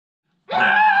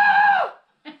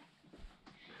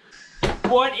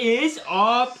What is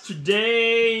up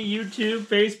today, YouTube,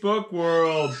 Facebook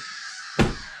world?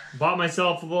 Bought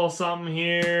myself a little something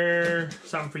here.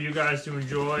 Something for you guys to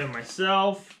enjoy and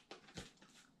myself.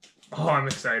 Oh, I'm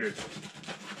excited.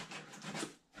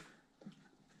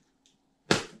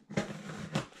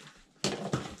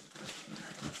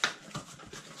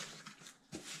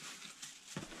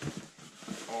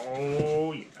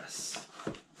 Oh, yes.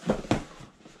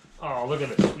 Oh, look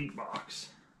at this sweet box.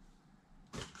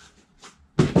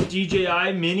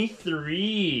 DJI Mini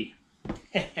 3.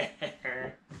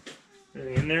 Anything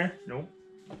in there? Nope.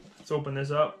 Let's open this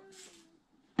up.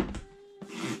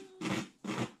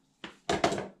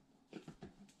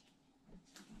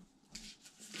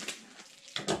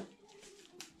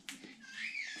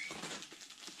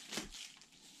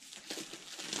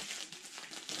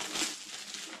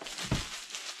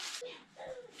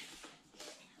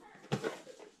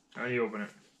 How do you open it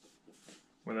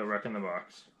without wrecking the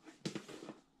box?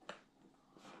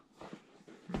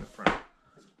 In the front.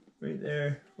 Right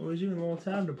there. Oh, there's even a little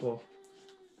tab to pull.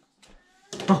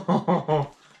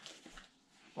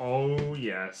 Oh,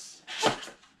 yes. So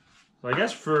I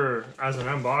guess as an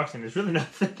unboxing, there's really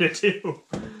nothing to do.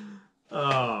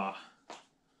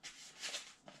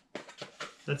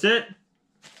 That's it?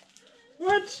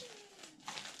 What?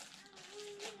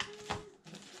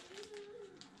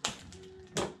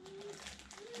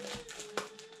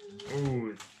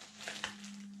 Ooh,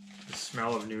 the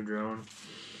smell of new drone.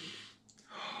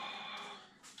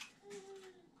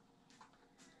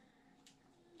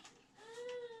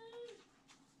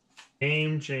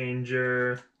 Game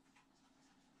changer.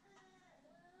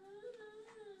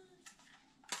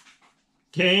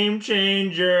 Game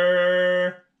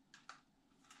changer.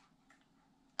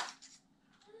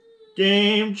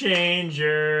 Game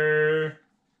changer.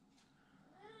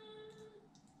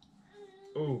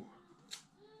 Ooh.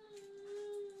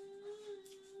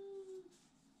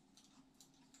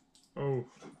 Oh.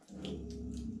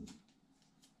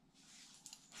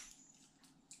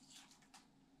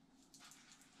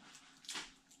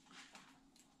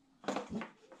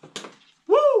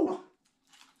 Woo!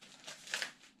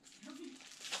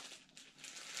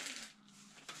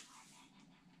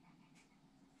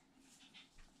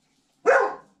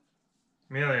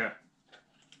 Amelia.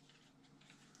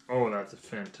 Oh, that's a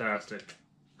fantastic.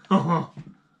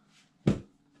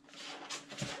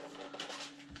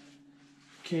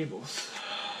 Cables.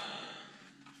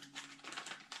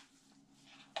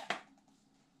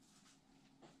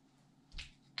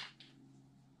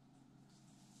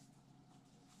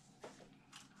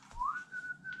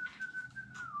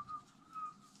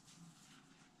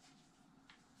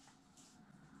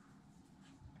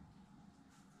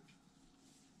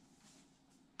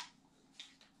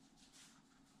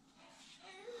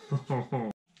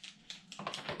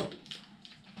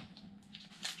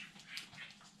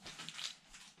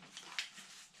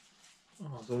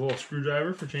 Oh, it's a little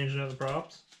screwdriver for changing out the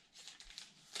props.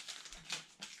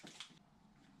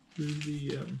 Here's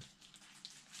the,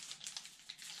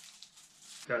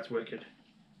 that's wicked.